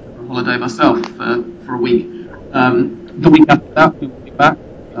Mendoza for a holiday myself for a week. The week after that, we will be back,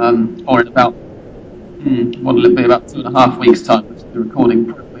 or in about, what will it be, about 2.5 weeks' time, which will be recording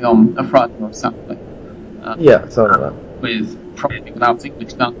probably on a Friday or a Saturday. Something like that. With probably without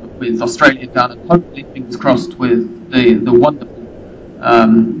English down, but with Australia down, and hopefully, fingers crossed, with the wonderful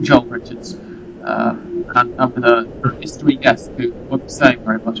Joel Richards. And with a history guest who won't be saying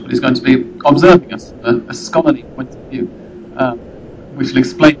very much, but is going to be observing us from a scholarly point of view, which will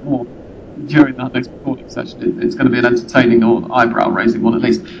explain more during that next recording session. It's going to be an entertaining or eyebrow-raising one at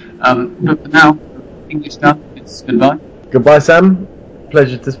least. But for now, English Dan, it's goodbye. Goodbye, Sam.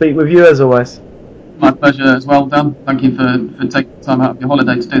 Pleasure to speak with you as always. My pleasure as well, Dan. Thank you for taking the time out of your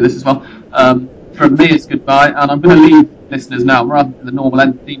holiday to do this as well. From me, it's goodbye, and I'm going to leave listeners now, rather than the normal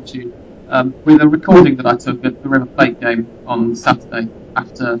end theme tune, with a recording that I took at the River Plate game on Saturday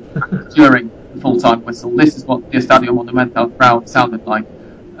during the full-time whistle. This is what the Estadio Monumental crowd sounded like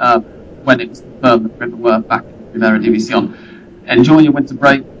when it was confirmed that River were back in Primera División. Enjoy your winter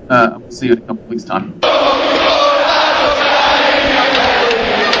break, and we'll see you in a couple of weeks' time.